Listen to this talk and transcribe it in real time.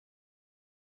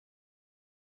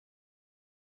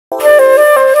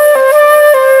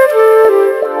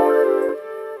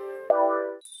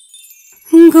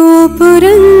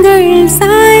Gopurangal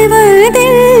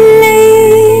Saivathillai.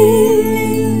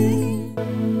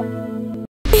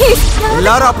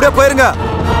 எல்லாரும் அப்படியே போயிருங்க.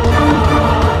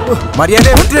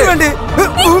 மரியாதை விட்டு வேண்டி.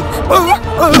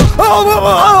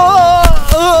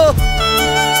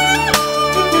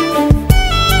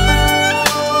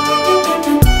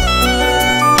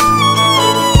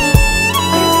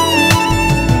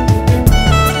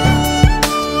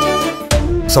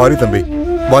 சாரி தம்பி,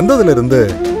 வந்ததுல இருந்து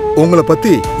உங்களை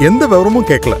பத்தி எந்த விவரமும்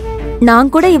கேட்கல.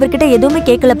 நான் கூட இவர்கிட்ட எதுவுமே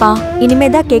கேட்கலப்பா,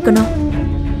 இனிமேதான் கேட்கணும்.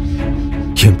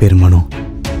 என் பேர் மனோ,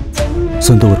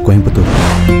 சொந்த ஊர் கோயம்புத்தூர்.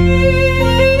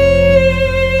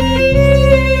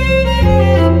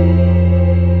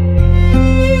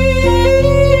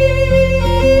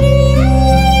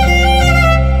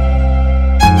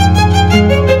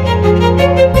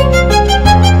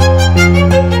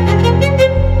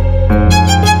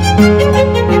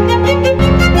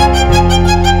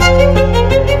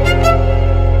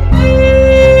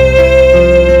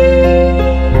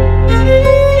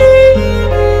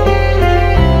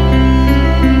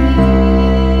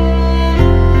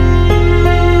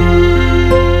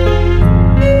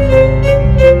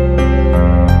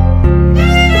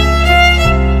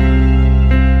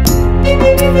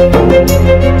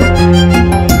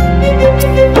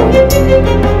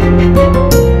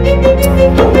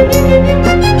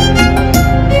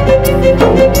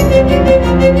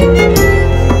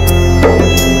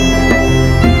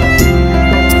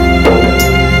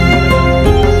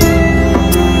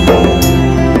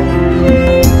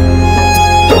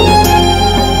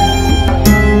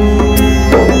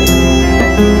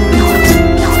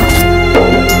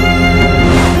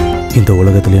 இந்த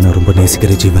உலகத்திலே நான் ரொம்ப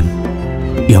நேசிக்கிற ஜீவன்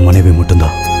என் மனைவி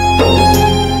மட்டும்தான்.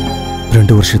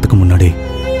 2 வருஷத்துக்கு முன்னாடி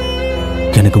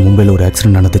எனக்கு மும்பையில் ஒரு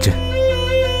ஆக்சிடென்ட் நடந்துச்சு.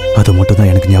 அது மட்டும் தான்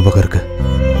எனக்கு ஞாபகம் இருக்கு.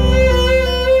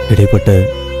 இடைப்பட்ட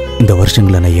இந்த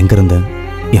வருஷங்களில் நான் எங்க இருந்தேன்,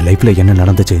 என் லைஃப்ல என்ன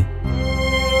நடந்துச்சு,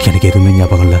 எனக்கு எதுவுமே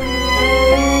ஞாபகம் இல்லை.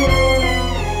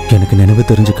 எனக்கு நினைவு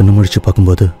தெரிஞ்சு கண்ணு முழிச்சு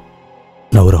பார்க்கும்போது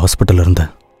நான் ஒரு ஹாஸ்பிட்டல்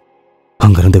இருந்தேன்.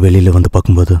 அங்கிருந்து வெளியில வந்து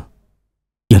பார்க்கும்போது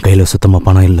என் கையில சுத்தமா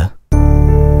பணம் இல்லை.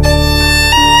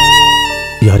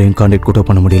 யாரையும் கான்டாக்ட் கூட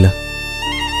பண்ண முடியல.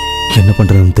 என்ன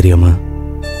பண்றதுன்னு தெரியாம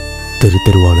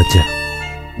தெருவா அழைச்சேன்.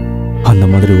 அந்த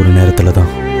மாதிரி ஒரு நேரத்துல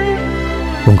தான்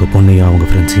உங்க பொண்ணையும் அவங்க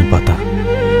ஃப்ரெண்ட்ஸையும் பார்த்தா.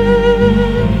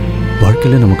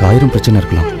 வாழ்க்கையில நமக்கு 1000 பிரச்சனை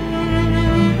இருக்கலாம்,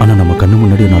 ஆனா நம்ம கண்ணு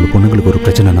முன்னாடி 4 பொண்ணுங்களுக்கு ஒரு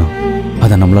பிரச்சனைனா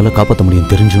அதை நம்மளால காப்பாற்ற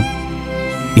முடியும் தெரிஞ்சும்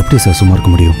எப்படி சார் சும்மா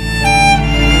இருக்க முடியும்?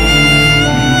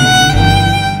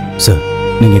 சார்,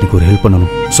 நீங்க எனக்கு ஒரு ஹெல்ப்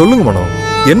பண்ணணும். சொல்லுங்க மனோ,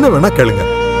 என்ன வேணா கேளுங்க.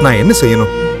 நான் என்ன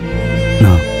செய்யணும்?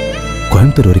 நான்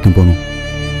கோயம்புத்தூர் வரைக்கும் போகணும்.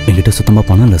 என்கிட்ட சுத்தமா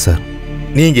பணம் இல்லை சார்.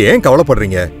 நீங்க ஏன்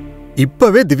கவலைப்படுறீங்க?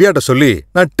 இப்பவே திவ்யாட்ட சொல்லி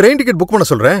நான் ட்ரெயின் டிக்கெட் புக் பண்ண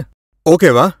சொல்றேன்.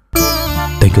 ஓகேவா?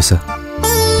 Thank you sir.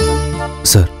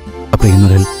 சார், அப்புறம்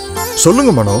இன்னொரு ஹெல்ப்.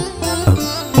 சொல்லுங்க மனோ.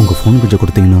 உங்க ஃபோன் கொஞ்சம்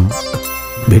கொடுத்தீங்கன்னா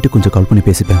வீட்டுக்கு கொஞ்சம் கால் பண்ணி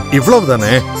பேசிப்பேன். இவ்வளவு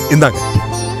தானே, இந்தாங்க.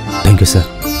 Thank you sir.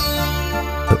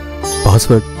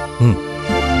 பாஸ்வேர்ட்.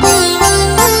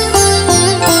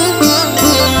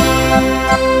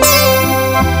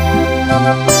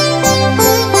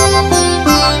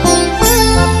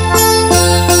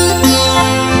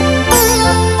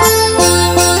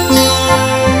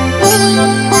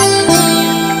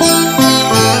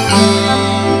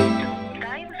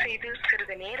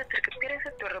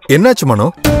 என்னாச்சு மனோ?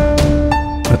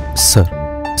 சார்,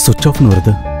 சுவிட்ச் ஆஃப்னு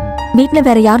வருது. வீட்ல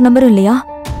வேற யார் நம்பரும் இல்லையா?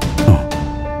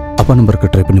 அப்பா நம்பருக்கு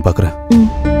ட்ரை பண்ணி பார்க்குறேன்.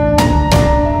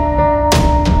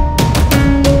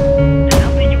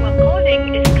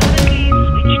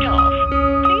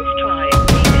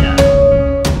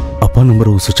 அப்பா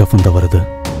நம்பரும் சுவிட்ச் ஆஃப் தான் வருது.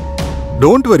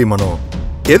 டோன்ட் வரி மனோ,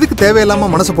 எதுக்கு தேவையில்லாம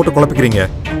மனசை போட்டு குழப்பிக்கிறீங்க?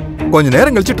 கொஞ்ச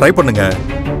நேரம் கழிச்சு ட்ரை பண்ணுங்க.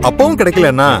 அப்பவும்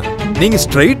கிடைக்கலன்னா நீங்க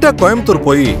ஸ்ட்ரைட்டா கோயம்புத்தூர்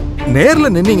போய் நேர்ல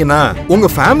நின்னீங்கன்னா உங்க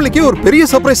ஃபேமிலிக்கே ஒரு பெரிய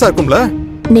சர்ப்ரைஸா இருக்கும்ல.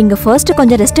 நீங்க ஃபர்ஸ்ட்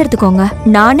கொஞ்சம் ரெஸ்ட் எடுத்துக்கோங்க.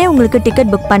 நானே உங்களுக்கு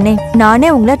டிக்கெட் புக் பண்ணேன். நானே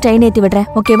உங்களை ட்ரெயின் ஏத்தி விடுறேன்.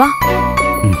 ஓகேவா?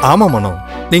 ஆமா மனோ,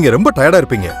 நீங்க ரொம்ப டயர்டா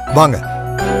இருப்பீங்க. வாங்க.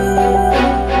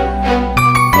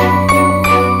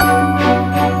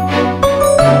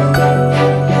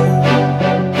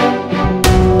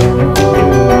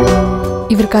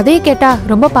 இவர் கதையை கேட்டா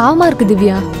ரொம்ப பாவமா இருக்கு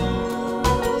திவ்யா.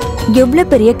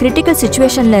 எவ்வளவு பெரிய கிரிட்டிக்கல்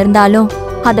சிச்சுவேஷன்ல இருந்தாலும்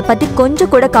அதை பத்தி கொஞ்சம்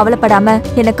கூட கவலைப்படாம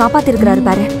என்னை காப்பாத்திருக்கிறாரு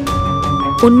பாரு.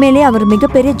 உண்மையிலே அவர்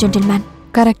மிகப்பெரிய ஜென்டில்மேன்.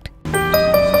 கரெக்ட்.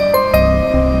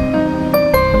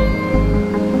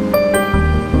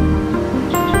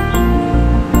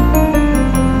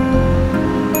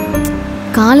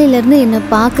 காலையில இருந்து என்ன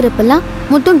பாக்குறப்பெல்லாம்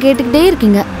முத்தம் கேட்டுக்கிட்டே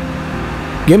இருக்கீங்க.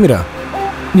 ஏமிரா,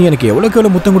 நீ எனக்கு எவ்வளவுக்கு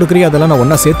எவ்வளவு முத்தம் கொடுக்குறியோ அதெல்லாம் நான்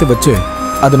ஒன்னா சேர்த்து வச்சு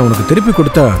அதை நான் உனக்கு திருப்பி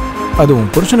கொடுத்தா அது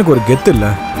உன் புருஷனுக்கு ஒரு கெத்து இல்ல.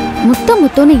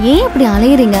 முத்தம்னு ஏன் இப்படி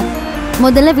அலையறீங்க?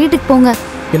 முதல்ல வீட்டுக்கு போங்க.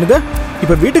 என்னது?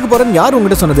 இப்ப வீட்டுக்கு போறேன்னு யார்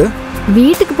உங்ககிட்ட சொன்னது?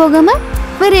 வீட்டுக்கு போகாம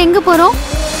வேற எங்க போறோம்?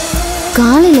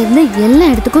 காலையில இருந்து எல்லா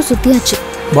இடத்துக்கும் சுத்தியாச்சு.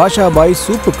 பாஷா பாய்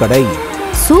சூப்பு கடை.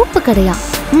 சூப்பு கடையா?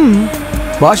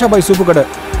 பாஷா பாய் சூப்பு கடை.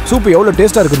 சூப்பு எவ்வளவு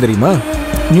டேஸ்டா இருக்குன்னு தெரியுமா?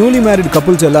 நியூலி மேரிட்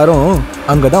கப்புள்ஸ் எல்லாரும்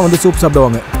அங்கதான் வந்து சூப்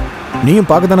சாப்பிடுவாங்க. நீயும்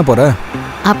பார்க்க தானே போற?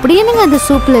 அப்படி என்னங்க அந்த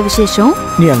சூப்ல விசேஷம்?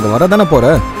 நீ அங்க வர தானே போற,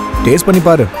 டேஸ்ட் பண்ணி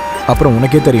பாரு, அப்புறம்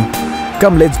உனக்கே தெரியும்.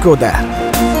 கம் லெட்ஸ் கோ தேர்.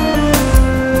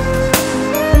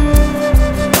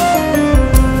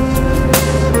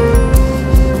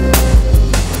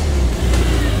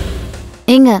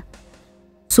 ஏங்க,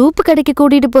 சூப்பு கடைக்கு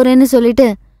கூட்டிட்டு போறேன்னு சொல்லிட்டு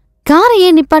காரை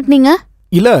ஏன் நிப்பாட்டினீங்க?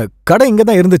 இல்ல, கடை இங்க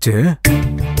தான் இருந்துச்சு,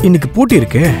 இன்னைக்கு பூட்டி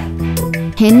இருக்கே.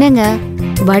 என்னங்க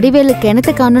வடிவேலு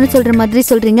கிணத்த காணும்னு சொல்ற மாதிரி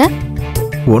சொல்றீங்க?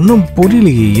 ஒன்னும்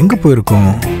புரியலையே, எங்க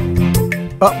போயிருக்கோம்?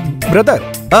 பிரதர்.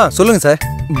 சொல்லுங்க சார்.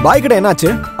 பாய் கடை என்னாச்சு?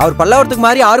 அவர் பல்லாவரத்துக்கு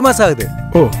மாறி 6 மாசம் ஆகுது.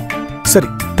 ஓ சரி,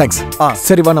 தேங்க்ஸ்.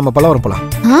 சரி வா, நம்ம பல்லாவரம் போலாம்.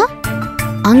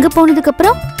 அங்க போனதுக்கு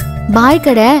அப்புறம் பாய்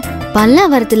கடை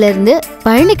பல்லாவரத்துல இருந்து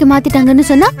பழனிக்கு மாத்திட்டாங்கன்னு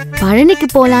சொன்னா பழனிக்கு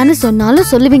போலான்னு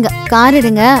சொன்னாலும் சொல்லுவீங்க. கார்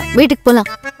எடுங்க, வீட்டுக்கு போலாம்.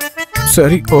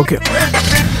 சரி, ஓகே.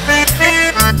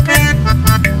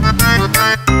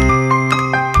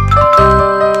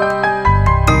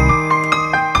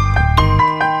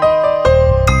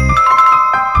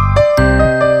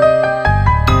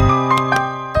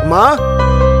 அம்மா,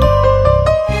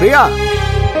 பிரியா,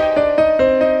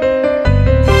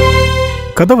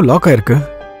 கதவு லாக் ஆயிருக்கு.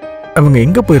 அவங்க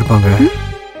எங்க போயிருப்பாங்க?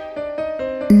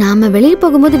 நாம வெளியே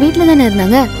போகும்போது வீட்டுல தானே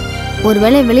இருந்தாங்க.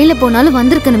 ஒருவேளை வெளியில போனாலும்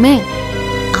வந்திருக்கணுமே.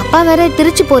 அப்பா வேற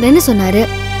திருச்சி போறேன்னு சொன்னாரு.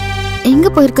 எங்க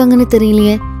போயிருக்காங்கன்னு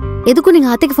தெரியலையே. எதுக்கும் நீங்க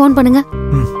அத்தைக்கு ஃபோன் பண்ணுங்க.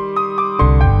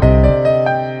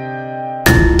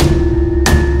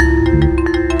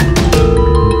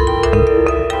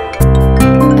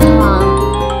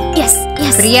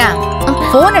 பிரியா,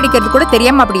 போன் அடிக்கிறது கூட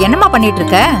தெரியாம அப்படி என்னமா பண்ணிட்டு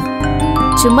இருக்க?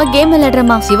 சும்மா கேம்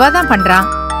விளையாடுறமா. சிவா தான் பண்றான்.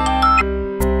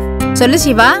 சொல்லு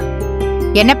சிவா,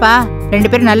 என்னப்பா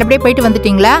 2 பேரும் நல்லபடியா போயிட்டு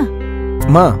வந்துட்டீங்களா?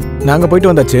 அம்மா, நாங்க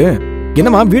போயிட்டு வந்தாச்சு.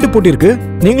 என்னம்மா வீடு பூட்டி இருக்கு,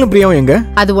 நீங்களும் பிரியாவும் எங்க?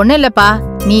 அது ஒண்ணும் இல்லப்பா,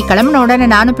 நீ கிளம்பின உடனே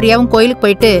நானும் பிரியாவும் கோயிலுக்கு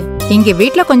போயிட்டு இங்க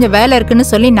வீட்டுல கொஞ்சம் வேலை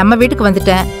இருக்குன்னு சொல்லி நம்ம வீட்டுக்கு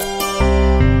வந்துட்டேன்.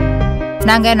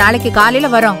 நாங்க நாளைக்கு காலையில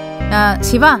வரோம்.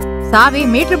 சிவா, சாவி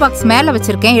மீட்டர் பாக்ஸ் மேல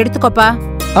வச்சிருக்கேன், எடுத்துக்கோப்பா.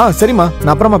 சரிம்மா,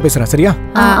 நான் அப்புறமா பேசுறேன். சரியா?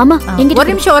 ஆமா. ஒரு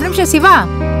நிமிஷம் சிவா.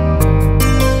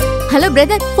 ஹலோ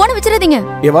பிரதர், போன் வச்சிடாதீங்க.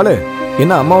 ஏவாளு,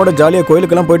 என்ன அம்மாவோட ஜாலியா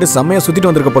கோயிலுக்கெல்லாம் போயிட்டு செம்மையா சுத்திட்டு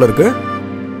வந்திருக்க போல இருக்கு.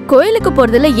 கோயிலுக்கு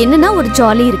போறதுல என்னன்னா ஒரு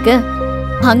ஜாலி இருக்கு.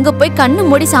 அங்க போய் கண்ணு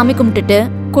மூடி சாமி கும்பிட்டுட்டு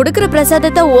கொடுக்கற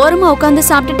பிரசாதத்தை ஓரமா உட்காந்து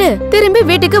சாப்பிட்டுட்டு திரும்பி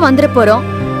வீட்டுக்கு வந்துட போறோம்.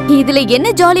 இதுல என்ன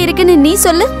ஜாலி இருக்குன்னு நீ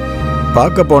சொல்லு.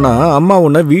 பார்க்க போனா அம்மா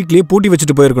உன்னை வீட்லயே பூட்டி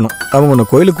வச்சுட்டு போயிருக்கணும். அவங்க உன்னை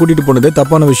கோயிலுக்கு கூட்டிட்டு போனதே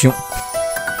தப்பான விஷயம்.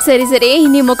 சரி,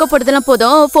 நீ மொக்க போடுறதெல்லாம்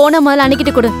போதும். போனை முதல்ல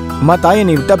அன்னிக்கிட்டு கொடு. அம்மா தாயை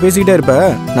நீ விட்டா பேசிக்கிட்டே இருப்ப.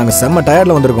 நாங்க செம்ம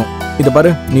டயர்ட்ல வந்திருக்கோம். இத பாரு,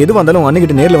 நீ எது வந்தாலும்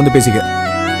அன்னிக்கிட்டு நேர்ல வந்து பேசிக்க.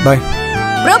 பாய்.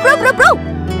 ப்ரோ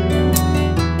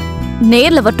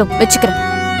நேர்ல வரட்டும், வச்சுக்கிறேன்.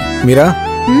 மீரா,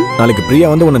 நாளைக்கு பிரியா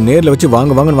வந்து உன்னை நேர்ல வச்சு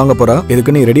வாங்கன்னு வாங்க போறா.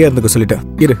 இதுக்கு நீ ரெடியா இருந்துக்க சொல்லிட்டேன்.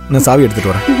 இரு, நான் சாவி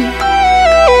எடுத்துட்டு வரேன்.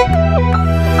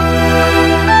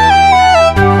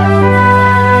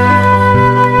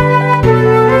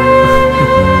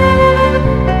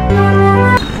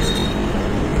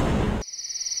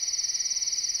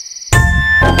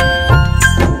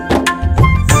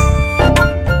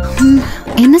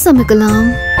 என்ன சமைக்கலாம்?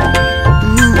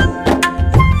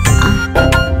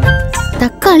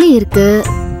 தக்காளி இருக்கு.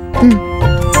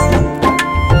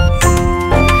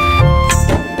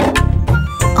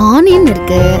 ஆனியன்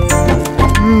இருக்கு.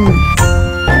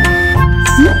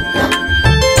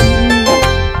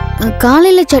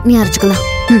 காலையில சட்னி அரைச்சுக்கலாம்.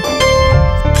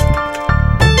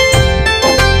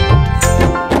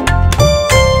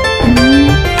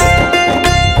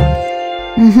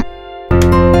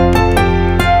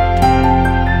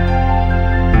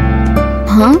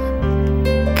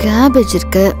 கேபேஜ்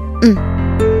இருக்கு.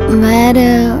 வேற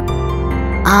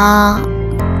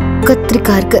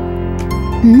கத்திரிக்காய் இருக்கு.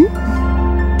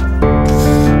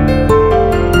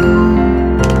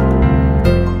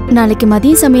 நாளைக்கு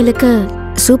மதிய சமையலுக்கு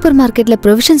சூப்பர் மார்க்கெட்ல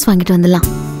ப்ரொவிஷன்ஸ் வாங்கிட்டு வந்துடலாம்.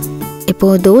 இப்போ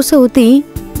தோசை ஊத்தி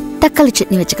தக்காளி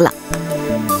சட்னி வச்சுக்கலாம்.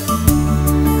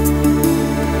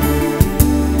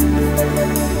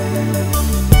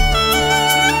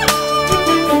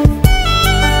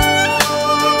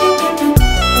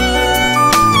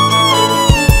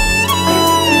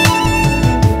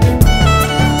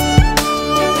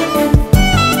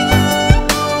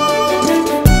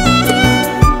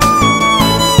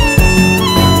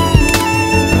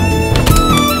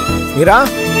 மீரா,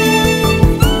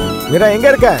 மீரா எங்க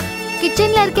இருக்க?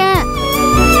 கிச்சன்ல இருக்கேன்.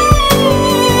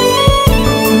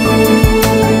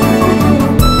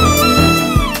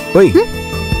 ஓய்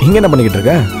இங்க என்ன பண்ணிக்கிட்டு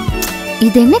இருக்க?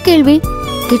 இது என்ன கேள்வி?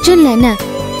 கிச்சன்ல என்ன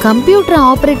கம்ப்யூட்டர்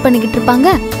ஆபரேட் பண்ணிக்கிட்டு இருப்பாங்க.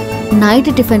 நைட்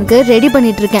டிஃபனுக்கு ரெடி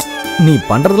பண்ணிட்டு இருக்கேன். நீ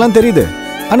பண்றதெல்லாம் தெரியுது,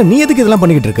 ஆனா நீ எதுக்கு இதெல்லாம்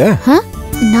பண்ணிக்கிட்டு இருக்க?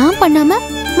 நான் பண்ணாம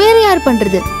வேற யார்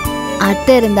பண்றது?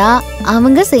 அத்தை இருந்தா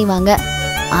அவங்க செய்வாங்க.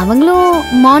 அவங்களும்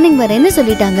மார்னிங் வரேன்னு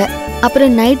சொல்லிட்டாங்க.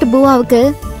 அப்புறம் நைட் பூவாவுக்கு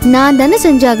நான் தானே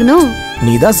செஞ்சாகணும்.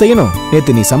 நீ தான் செய்யணும்.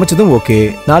 நேத்து நீ சமைச்சதும் ஓகே,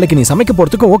 நாளைக்கு நீ சமைக்க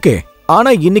போறதுக்கும் ஓகே. ஆனா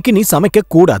இன்னைக்கு நீ சமைக்க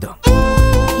கூடாது.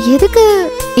 எதுக்கு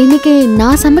இன்னைக்கு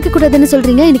நான் சமைக்க கூடாதுன்னு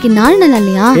சொல்றீங்க? இன்னைக்கு நாள் நல்லா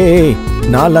இல்லையா? ஏய்,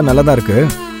 நாளெல்லாம் நல்லதா இருக்கு.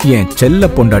 என் செல்ல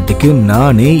பொண்டாட்டிக்கு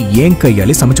நானே என்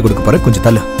கையாலே சமைச்சு கொடுக்க போறேன். கொஞ்சம்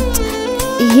தள்ளு.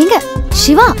 ஏங்க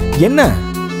சிவா, என்ன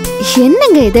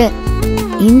என்னங்க இது?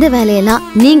 இந்த வேலையெல்லாம்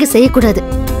நீங்க செய்யக்கூடாது.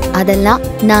 அதெல்லாம்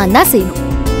நான் தான் செய்யணும்.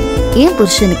 என்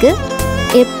புருஷனுக்கு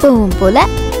எப்பவும் போல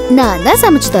நான் தான்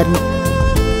சமைச்சு தரணும்.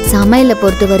 சமையல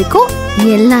பொறுத்த வரைக்கும்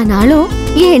எல்லா நாளும்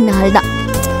ஏன் நாள் தான்.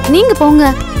 நீங்க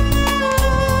போங்க.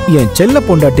 என் செல்ல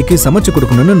பொண்டாட்டிக்கு சமைச்சு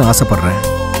கொடுக்கணும்னு நான் ஆசைப்படுறேன்.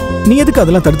 நீ எதுக்கு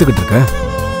அதெல்லாம் தடுத்துக்கிட்டு இருக்க?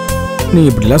 நீ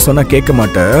இப்படிலாம் சொன்னா கேட்க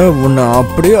மாட்ட. உன்னை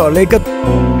அப்படியே அழைக்க.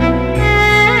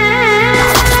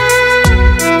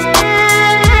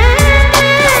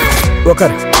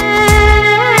 உக்கார்.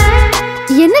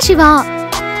 என்ன சிவா?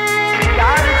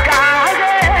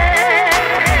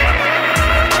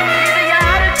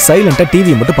 சைலண்டா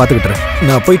டிவி மட்டும் பாத்துக்கிட்டு இரு.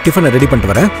 நான் போய் டிஃபனை ரெடி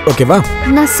பண்ணிட்டு வரேன். ஓகேவா?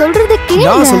 நான் சொல்றத கேளு.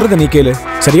 நான் சொல்றத நீ கேளு.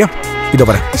 சரியா? இதோ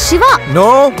வரேன். சிவா. நோ.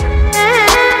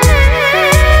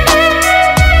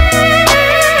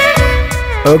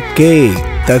 ஓகே,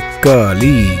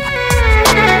 தக்காளி.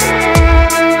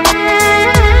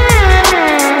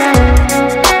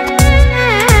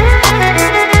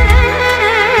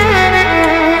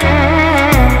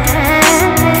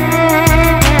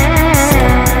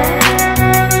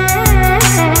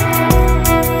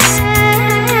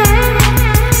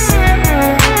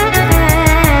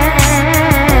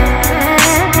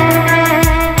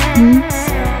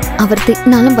 அவர்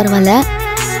திட்டினாலும் பரவாயில்ல,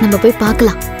 நம்ம போய்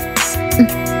பார்க்கலாம்.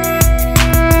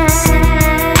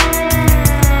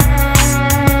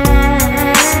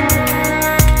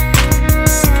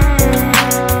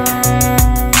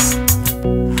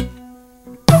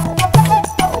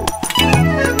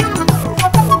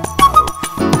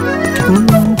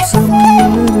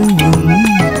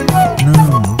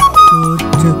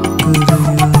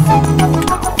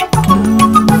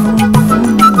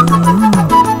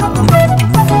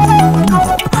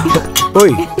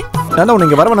 ஓய், நான் உன்னை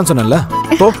இங்க வர வேணாம்னு சொன்னேன்ல.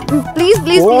 போ. ப்ளீஸ்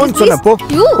ப்ளீஸ் போன்னு சொன்னேன். போ.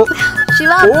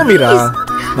 சிவா. போ மீரா.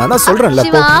 நான் தான் சொல்றேன்ல.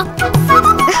 போ.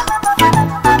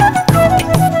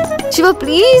 சிவா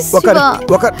ப்ளீஸ். உட்காரு.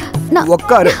 உட்காரு.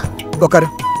 உட்காரு. உட்காரு.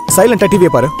 சைலண்டா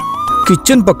டிவியை பாரு.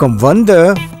 கிச்சன் பக்கம் வந்த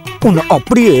உன்னை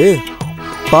அப்படியே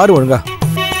பாரு ஒழுங்கா.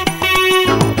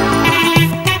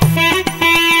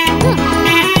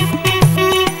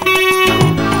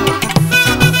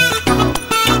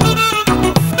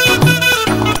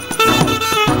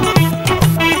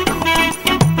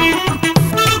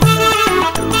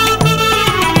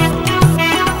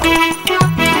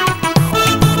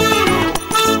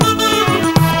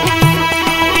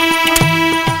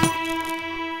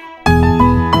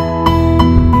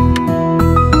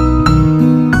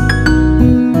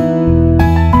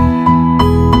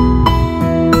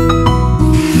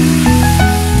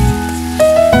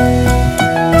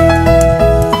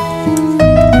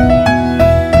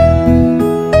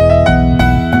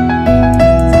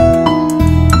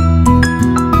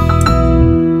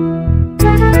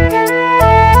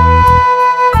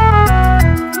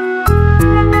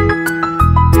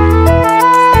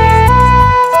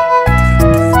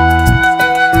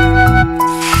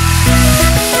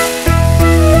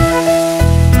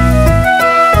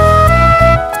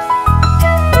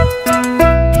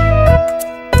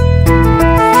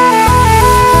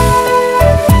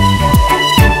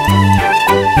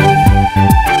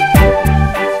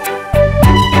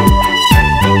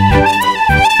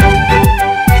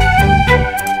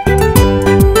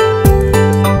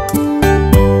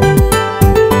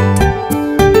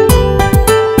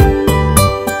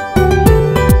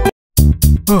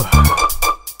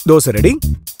 தோசை ரெடி,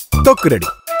 தொக்கு ரெடி.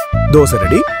 தோசை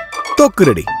ரெடி, தொக்கு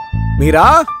ரெடி. மீரா,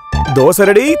 தோசை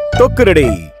ரெடி, தொக்கு ரெடி.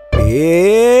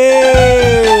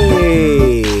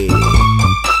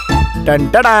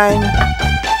 டன்டடாய்.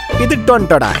 இது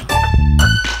டொன்டடாய்.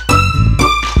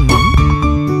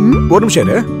 ஒரு நிமிஷம்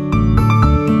இரு.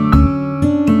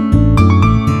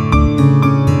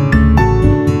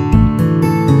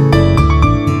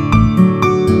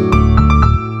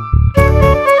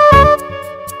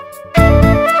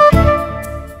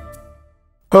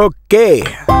 ஓகே.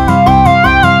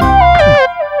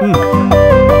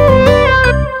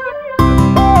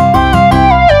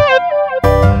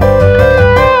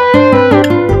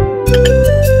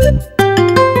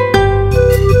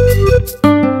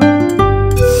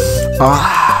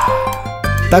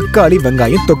 தக்காளி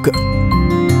வெங்காயம் தொக்கு.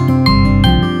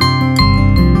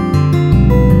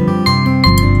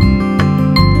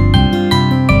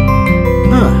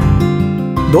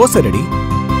 Dosa ready.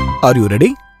 Are you ready?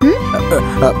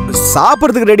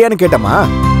 சாப்பிடுறதுக்கு ரெடியான்னு கேட்டமா?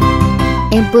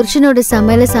 என் புருஷனோட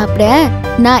சமையல சாப்பிட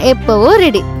நான் எப்பவோ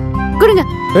ரெடி. கொடுங்க.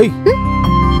 ஏய்,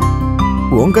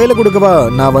 உன் கையில கொடுக்கவா?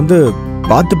 நான்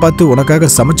பார்த்து பார்த்து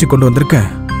உனக்காக சமைச்சு கொண்டு வந்திருக்கேன்.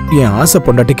 என் ஆசை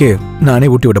பொண்டாட்டிக்கு நானே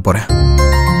ஊட்டி விட போறேன்.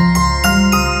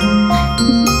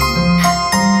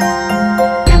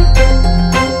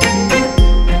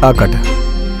 காட்டு.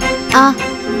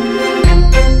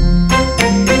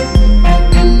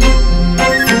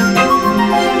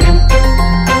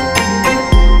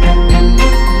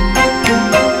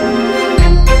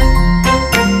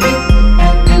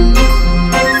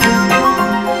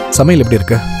 சமையல் எப்படி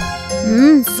இருக்கு?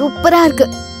 சூப்பரா இருக்கு.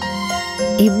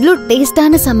 இவ்ளோ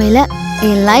டேஸ்டான சமையல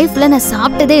என் லைஃப்ல நான்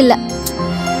சாப்பிட்டதே இல்ல.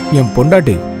 என்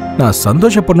பொண்டாட்டி நான்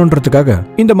சந்தோஷப்படணுன்றதுக்காக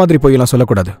இந்த மாதிரி போயெல்லாம்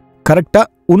சொல்லக்கூடாது. கரெக்டா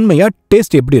உண்மையா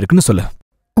டேஸ்ட் எப்படி இருக்குன்னு சொல்லு.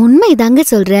 உண்மைதாங்க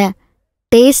சொல்றேன்.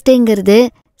 டேஸ்ட்ங்கிறது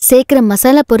சேர்க்கிற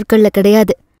மசாலா பொருட்கள்ல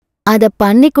கிடையாது, அத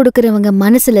பண்ணி கொடுக்கறவங்க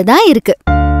மனசுல தான் இருக்கு.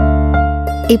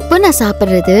 இப்போ நான்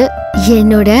சாப்பிடுறது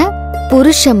என்னோட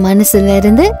புருஷ மனசுல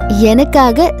இருந்து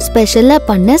எனக்காக ஸ்பெஷலா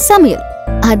பண்ண சமையல்.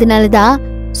 அதனாலதான்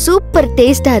சூப்பர்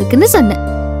டேஸ்டா இருக்குன்னு சொன்னேன்.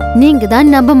 நீங்க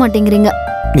தான் நம்ப மாட்டேங்கிறீங்க.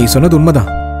 நீ சொன்னது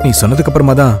உண்மைதான். நீ சொன்னதுக்கு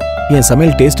அப்புறமா தான் என்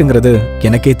சமையல் டேஸ்ட்ங்கிறது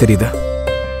எனக்கே தெரியுது.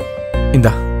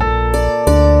 இந்தா.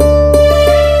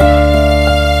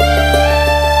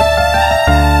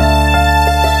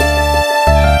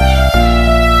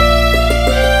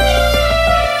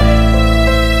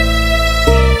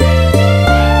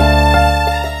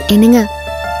 என்னங்க,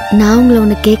 நான் உங்களை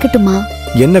ஒண்ணு கேட்கட்டுமா?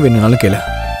 என்ன வேணும்னாலும் கேளு.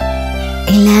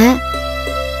 இல்ல,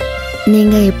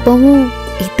 நீங்க எப்பவும்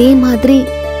இதே மாதிரி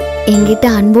என்கிட்ட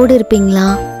அன்போடு இருப்பீங்களா?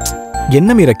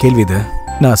 என்ன மீற கேள்வி இது?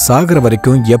 நான் சாகுற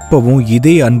வரைக்கும் எப்பவும்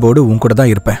இதே அன்போடு உன் கூட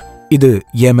தான் இருப்பேன். இது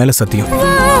என் மேல சத்தியம்.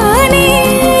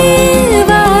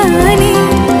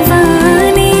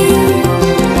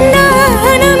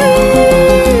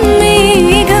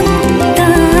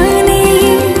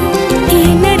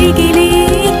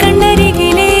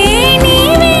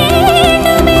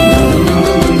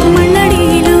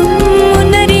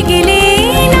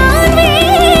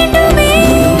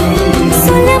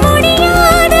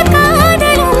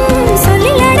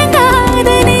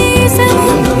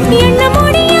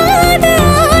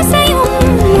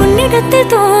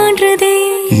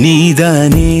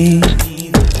 நீதானே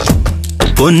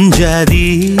பொஞ்சாதி,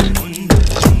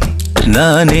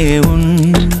 நானே உன்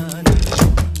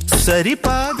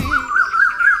சரிபாதி.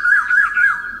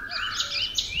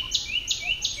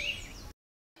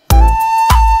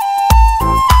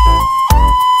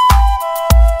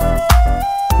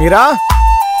 மீரா,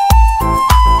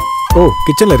 ஓ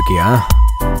கிச்சன்ல இருக்கியா?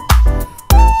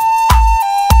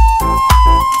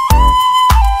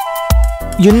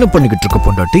 என்ன பண்ணிக்கிட்டு இருக்க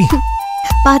பொண்டாட்டி?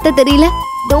 பார்த்தா தெரியல,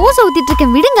 தோசை ஊத்திட்டு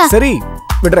இருக்கேன். விடுங்க. சரி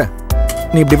விடுறேன்.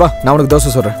 நீ இப்படி வா, நான் உனக்கு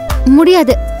தோசை சொல்றேன்.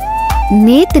 முடியாது.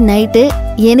 நேத்து நைட்டு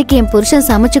எனக்கு என் புருஷன்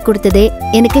சமைச்சு கொடுத்ததே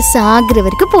எனக்கு சாகுற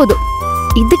வரைக்கும் போதும்.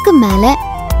 இதுக்கு மேல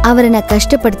அவரை நான்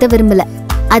கஷ்டப்படுத்த விரும்பல.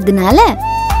 அதனால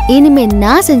இனிமே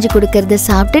நான் செஞ்சு கொடுக்கறத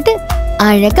சாப்பிட்டுட்டு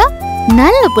அழகா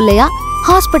நல்ல புள்ளையா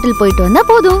ஹாஸ்பிட்டல் போயிட்டு வந்தா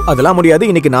போதும். அதெல்லாம் முடியாது.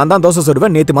 இன்னைக்கு நான் தான் தோசை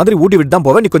சுடுவேன். நேத்து மாதிரி ஊட்டி விட்டு தான்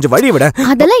போவேன். நீ கொஞ்சம் வழியை விட.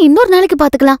 அதெல்லாம் இன்னொரு நாளைக்கு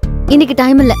பாத்துக்கலாம். இன்னைக்கு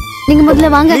டைம் இல்ல. நீங்க முதல்ல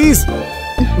வாங்க. ப்ளீஸ்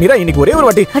மீரா, இன்னைக்கு ஒரே ஒரு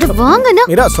வாட்டி. அட வாங்கண்ணா.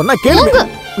 மீரா சொன்னா கேளுங்க.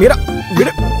 மீரா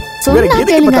விடு. சொன்னா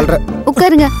கேளுங்க.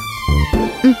 உட்காருங்க.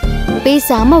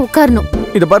 பேசாம உட்காரணும்.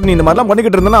 இத பாரு, நீ இந்த மாதிரிலாம்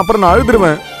பண்ணிக்கிட்டு இருந்தா அப்புறம் நான்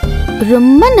அழுதுருவேன்.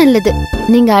 ரொம்ப நல்லது.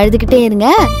 நீங்க அழுதுகிட்டே இருங்க.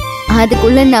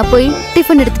 அதுக்குள்ள நான் போய்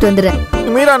டிஃபன் எடுத்துட்டு வந்துடுறேன்.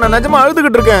 மீரா, நான் நிஜமா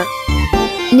அழுதுகிட்டு இருக்கேன்.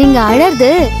 நீங்க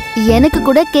அழறது எனக்கு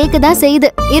கூட கேக்கதான் செய்யுது.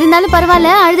 இருந்தாலும்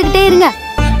பரவாயில்ல, அழுதுகிட்டே இருங்க.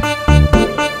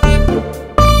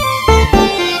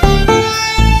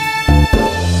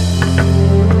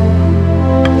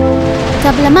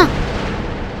 சாப்பிடலாமா?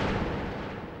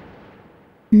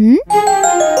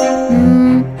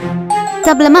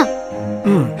 சாப்பிடலாமா?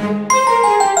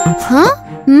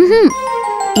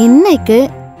 இன்னைக்கு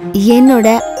என்னோட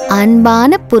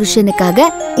அன்பான புருஷனுக்காக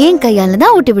என் கையால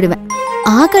தான் ஊட்டி விடுவேன்.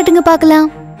 காட்டுங்க பாக்கலாம்.